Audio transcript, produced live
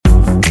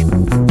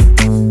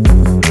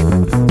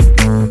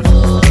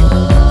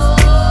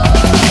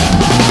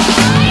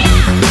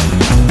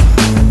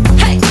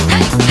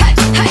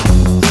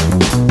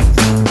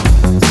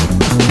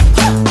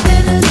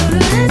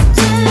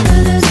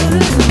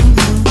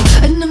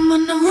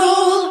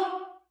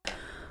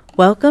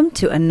Welcome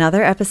to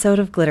another episode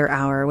of Glitter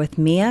Hour with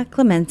Mia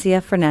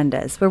Clemencia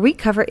Fernandez, where we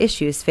cover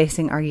issues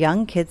facing our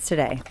young kids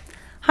today.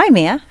 Hi,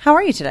 Mia. How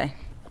are you today?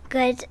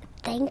 Good,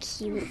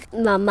 thank you,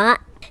 Mama.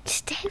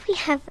 Today we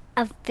have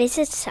a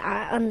visitor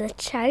on the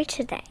show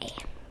today.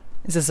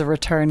 Is this a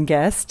return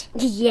guest?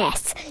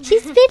 Yes.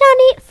 She's been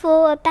on it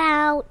for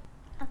about...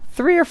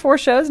 3 or 4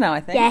 shows now,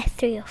 I think. Yeah,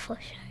 3 or 4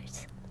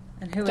 shows.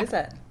 And who is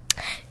it?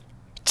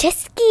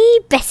 Chesky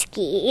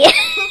Besky.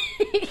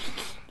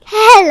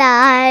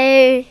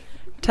 Hello.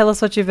 Tell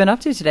us what you've been up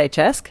to today,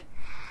 Chesk.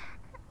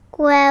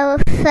 Well,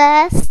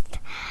 first,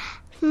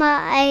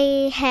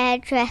 my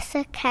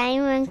hairdresser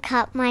came and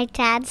cut my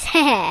dad's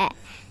hair.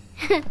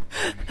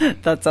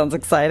 That sounds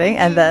exciting.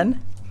 And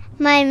then?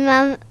 My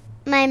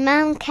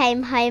mum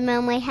came home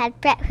and we had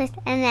breakfast,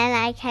 and then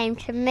I came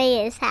to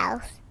Mia's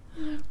house.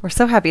 We're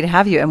so happy to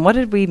have you. And what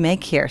did we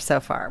make here so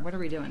far? What are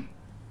we doing?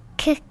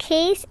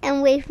 Cookies,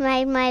 and we've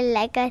made my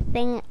Lego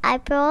thing I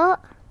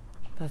brought.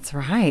 That's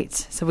right.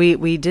 So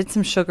we did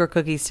some sugar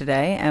cookies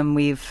today, and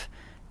we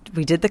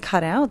did the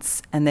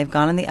cutouts, and they've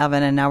gone in the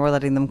oven, and now we're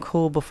letting them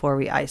cool before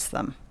we ice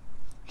them.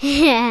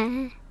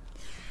 Yeah.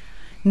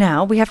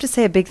 Now, we have to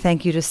say a big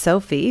thank you to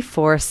Sophie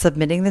for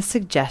submitting the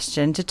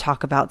suggestion to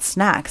talk about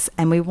snacks.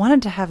 And we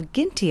wanted to have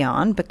Ginty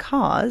on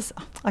because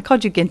I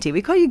called you Ginty.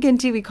 We call you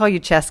Ginty. We call you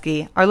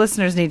Chesky. Our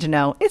listeners need to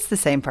know it's the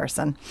same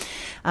person.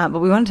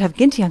 But we wanted to have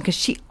Ginty on because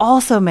she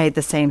also made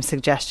the same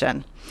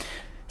suggestion.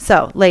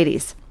 So,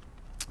 ladies,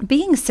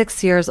 being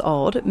 6 years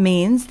old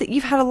means that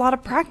you've had a lot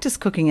of practice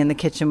cooking in the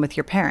kitchen with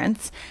your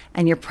parents,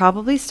 and you're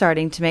probably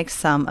starting to make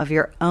some of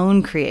your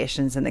own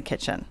creations in the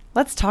kitchen.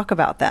 Let's talk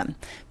about them.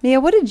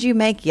 Mia, what did you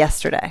make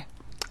yesterday?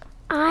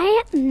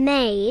 I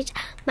made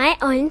my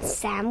own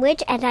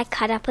sandwich and I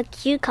cut up a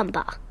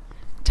cucumber.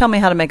 Tell me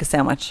how to make a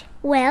sandwich.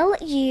 Well,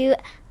 you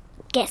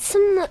get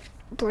some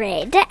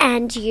bread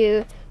and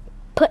you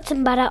put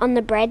some butter on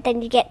the bread,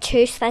 then you get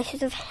 2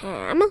 slices of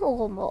ham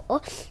or more,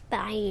 but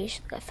I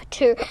usually go for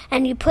 2,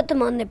 and you put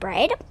them on the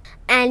bread,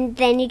 and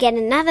then you get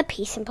another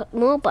piece and put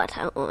more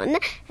butter on,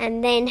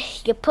 and then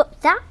you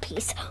put that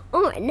piece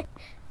on.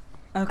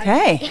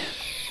 Okay.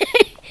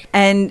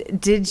 And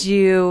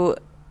you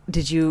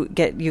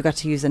got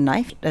to use a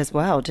knife as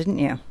well, didn't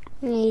you?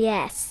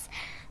 Yes,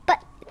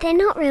 but they're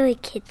not really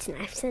kids'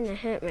 knives, and I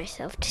hurt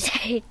myself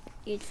today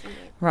using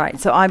it. Right.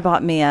 So I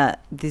bought Mia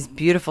this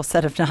beautiful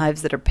set of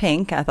knives that are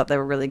pink. I thought they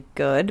were really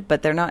good,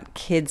 but they're not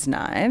kids'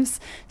 knives.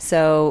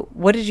 So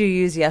what did you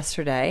use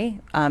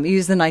yesterday? You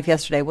used the knife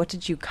yesterday. What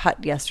did you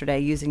cut yesterday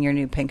using your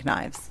new pink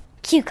knives?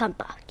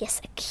 Cucumber. Yes,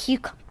 a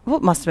cucumber. Well,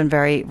 it must have been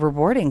very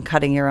rewarding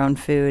cutting your own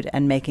food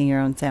and making your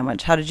own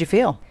sandwich. How did you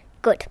feel?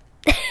 Good.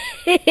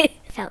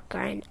 Felt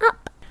grown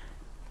up.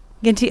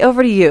 Ginty,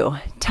 over to you.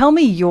 Tell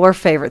me your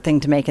favorite thing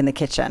to make in the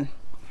kitchen.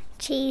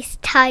 Cheese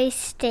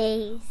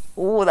toasties.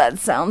 Oh, that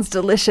sounds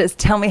delicious.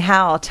 Tell me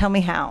how.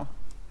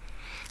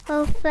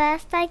 Well,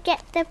 first I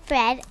get the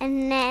bread,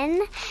 and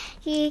then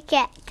you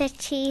get the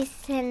cheese,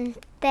 and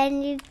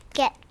then you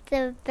get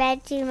the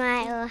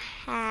Vegemite or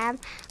ham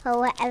or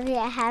whatever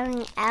you're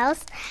having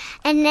else,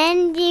 and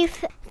then you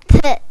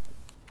put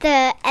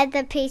the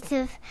other piece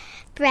of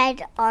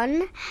bread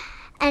on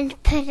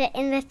and put it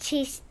in the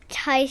cheese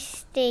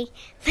toasty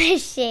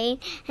machine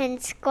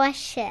and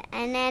squash it,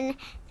 and then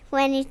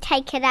when you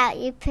take it out,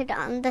 you put it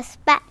on the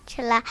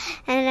spatula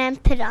and then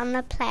put it on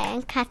the plate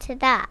and cut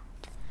it up.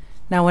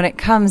 Now, when it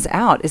comes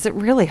out, is it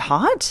really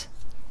hot?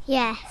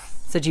 Yes.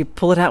 So do you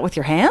pull it out with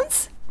your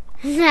hands?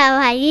 No,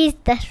 I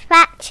used the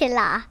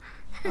spatula.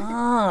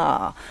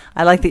 Ah,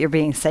 I like that you're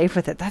being safe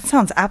with it. That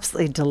sounds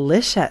absolutely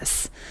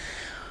delicious.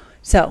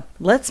 So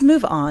let's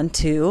move on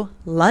to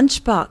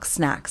lunchbox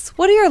snacks.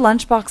 What do your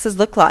lunchboxes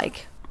look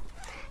like?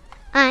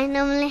 I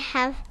normally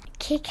have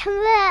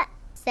cucumber,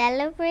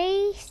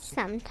 celery,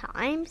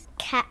 sometimes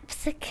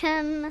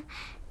capsicum,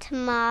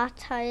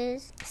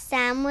 tomatoes,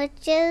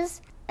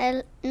 sandwiches,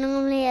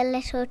 normally a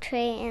little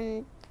tree,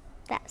 and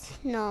that's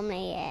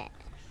normally it.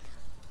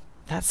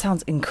 That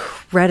sounds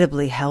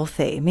incredibly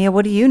healthy. Mia,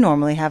 what do you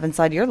normally have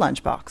inside your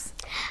lunchbox?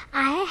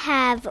 I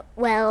have,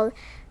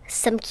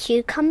 some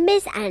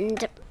cucumbers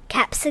and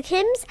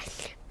capsicums,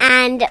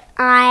 and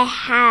I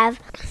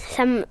have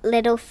some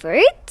little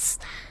fruits,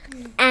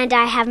 and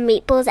I have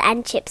meatballs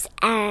and chips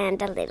and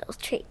a little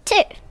treat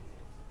too.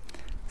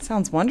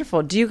 Sounds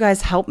wonderful. Do you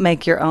guys help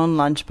make your own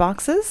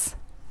lunchboxes?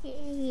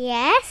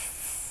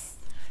 Yes.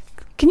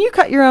 Can you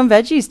cut your own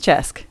veggies,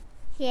 Chesk?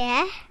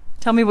 Yeah.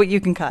 Tell me what you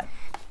can cut.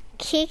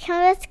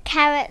 Cucumbers,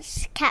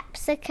 carrots,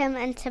 capsicum,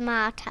 and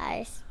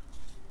tomatoes.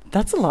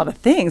 That's a lot of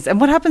things. And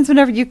what happens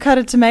whenever you cut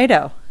a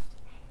tomato?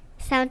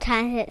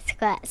 Sometimes it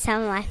squirts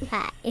on my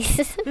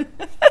face.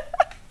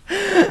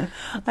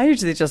 I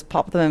usually just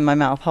pop them in my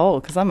mouth whole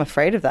because I'm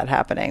afraid of that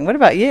happening. What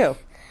about you?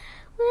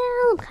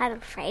 Well, I'm kind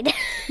of afraid.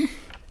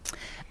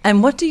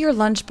 And what do your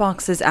lunch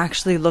boxes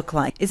actually look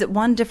like? Is it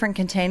one different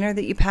container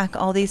that you pack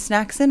all these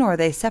snacks in, or are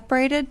they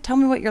separated? Tell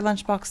me what your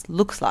lunchbox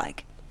looks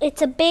like.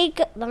 It's a big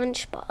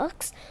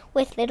lunchbox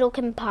with little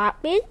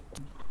compartments.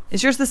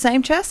 Is yours the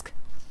same, Chesk?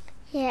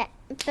 Yeah,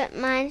 but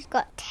mine's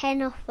got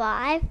 10 or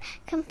 5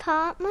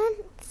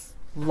 compartments.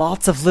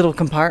 Lots of little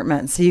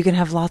compartments, so you can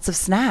have lots of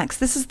snacks.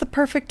 This is the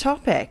perfect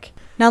topic.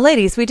 Now,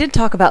 ladies, we did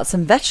talk about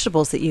some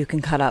vegetables that you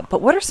can cut up,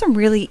 but what are some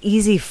really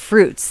easy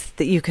fruits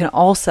that you can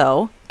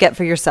also get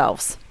for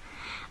yourselves?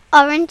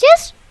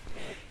 Oranges?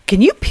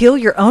 Can you peel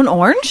your own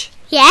orange?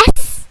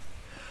 Yes.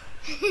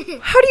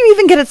 How do you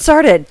even get it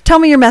started? Tell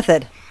me your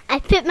method. I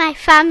put my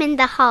thumb in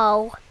the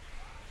hole.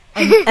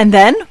 And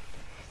then?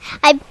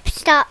 I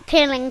start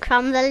peeling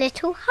from the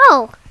little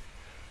hole.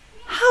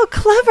 How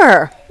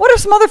clever. What are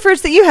some other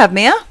fruits that you have,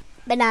 Mia?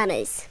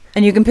 Bananas.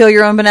 And you can peel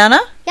your own banana?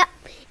 Yep.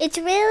 It's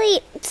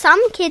really,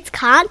 some kids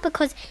can't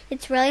because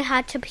it's really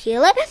hard to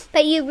peel it,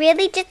 but you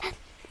really just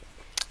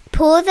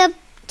pull the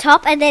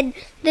top and then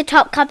the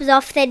top comes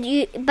off,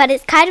 but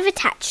it's kind of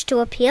attached to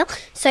a peel,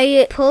 so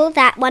you pull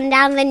that one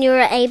down, then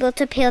you're able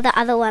to peel the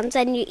other ones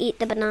and you eat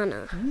the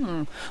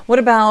banana. What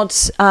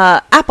about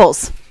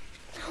apples?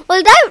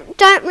 Well, they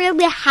don't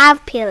really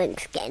have peeling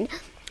skin,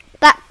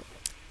 but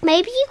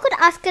maybe you could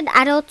ask an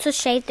adult to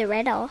shave the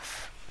red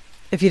off.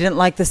 If you didn't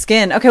like the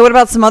skin. Okay, what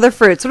about some other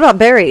fruits? What about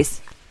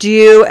berries? Do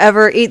you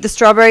ever eat the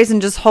strawberries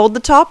and just hold the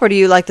top, or do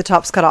you like the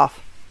tops cut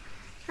off?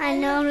 I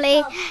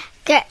normally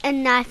get a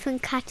knife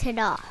and cut it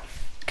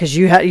off. Because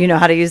you know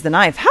how to use the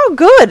knife. How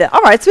good.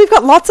 All right, so we've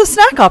got lots of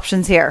snack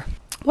options here.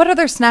 What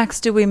other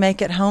snacks do we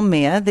make at home,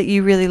 Mia, that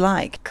you really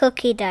like?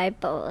 Cookie dough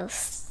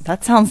balls.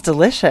 That sounds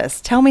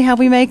delicious. Tell me how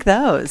we make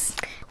those.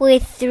 We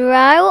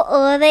throw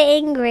all the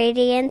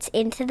ingredients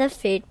into the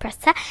food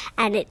processor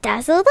and it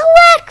does all the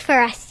work for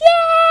us.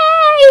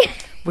 Yay!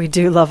 We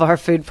do love our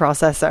food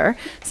processor.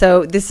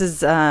 So this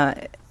is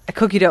a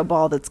cookie dough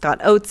ball that's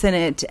got oats in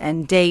it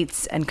and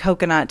dates and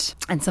coconut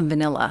and some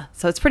vanilla.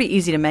 So it's pretty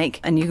easy to make,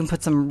 and you can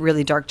put some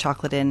really dark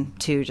chocolate in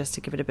too, just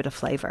to give it a bit of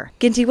flavor.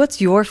 Ginty, what's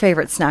your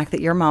favorite snack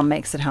that your mom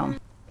makes at home?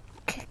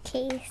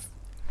 Cookies.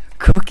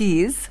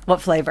 Cookies?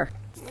 What flavor?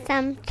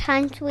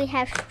 Sometimes we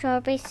have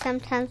strawberries,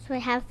 sometimes we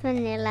have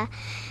vanilla,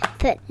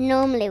 but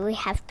normally we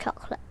have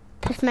chocolate.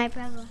 Because my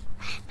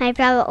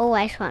brother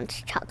always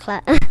wants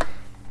chocolate.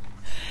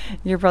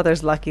 Your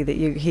brother's lucky that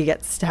he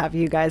gets to have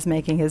you guys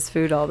making his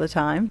food all the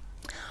time.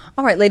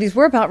 All right, ladies,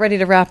 we're about ready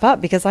to wrap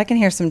up because I can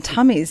hear some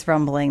tummies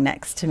rumbling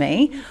next to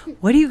me.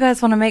 What do you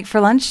guys want to make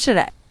for lunch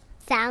today?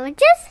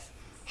 Sandwiches?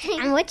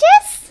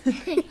 Sandwiches?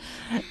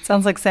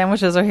 Sounds like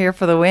sandwiches are here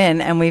for the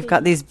win, and we've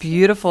got these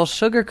beautiful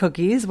sugar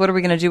cookies. What are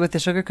we going to do with the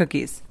sugar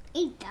cookies?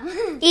 Eat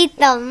them. Eat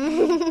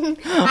them.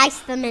 Ice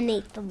them and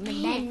eat them,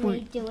 and then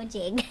we do a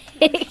jig.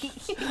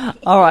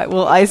 All right,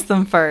 we'll ice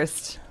them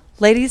first.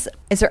 Ladies,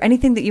 is there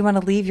anything that you want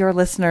to leave your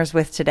listeners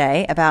with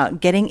today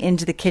about getting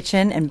into the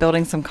kitchen and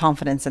building some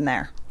confidence in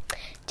there?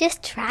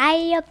 Just try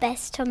your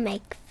best to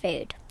make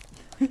food.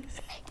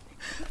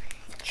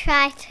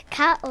 Try to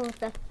cut all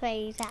the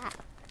food out.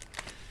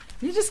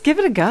 You just give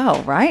it a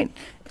go, right?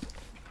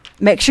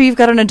 Make sure you've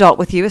got an adult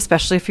with you,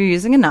 especially if you're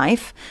using a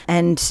knife,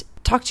 and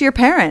talk to your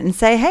parent and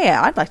say, hey,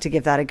 I'd like to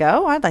give that a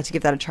go. I'd like to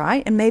give that a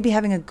try. And maybe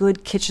having a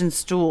good kitchen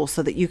stool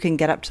so that you can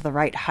get up to the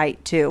right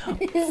height, too.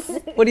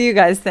 What do you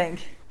guys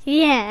think?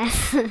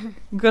 Yes.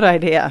 Good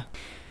idea.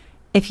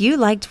 If you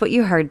liked what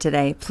you heard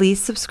today,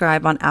 please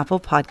subscribe on Apple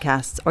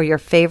Podcasts or your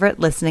favorite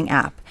listening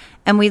app.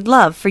 And we'd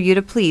love for you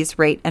to please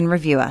rate and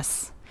review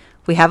us.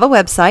 We have a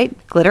website,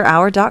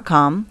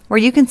 glitterhour.com, where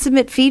you can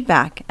submit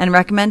feedback and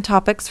recommend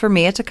topics for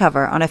Mia to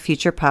cover on a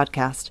future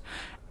podcast.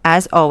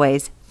 As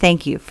always,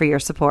 thank you for your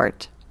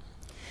support.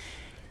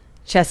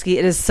 Chesky,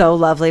 it is so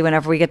lovely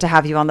whenever we get to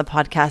have you on the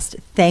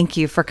podcast. Thank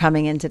you for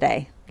coming in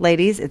today.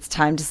 Ladies, it's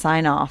time to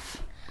sign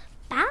off.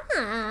 Bye.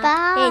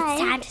 Bye.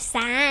 It's time to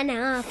sign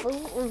off.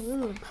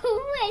 Ooh. Who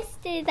wants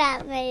to do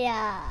that,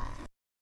 Mia?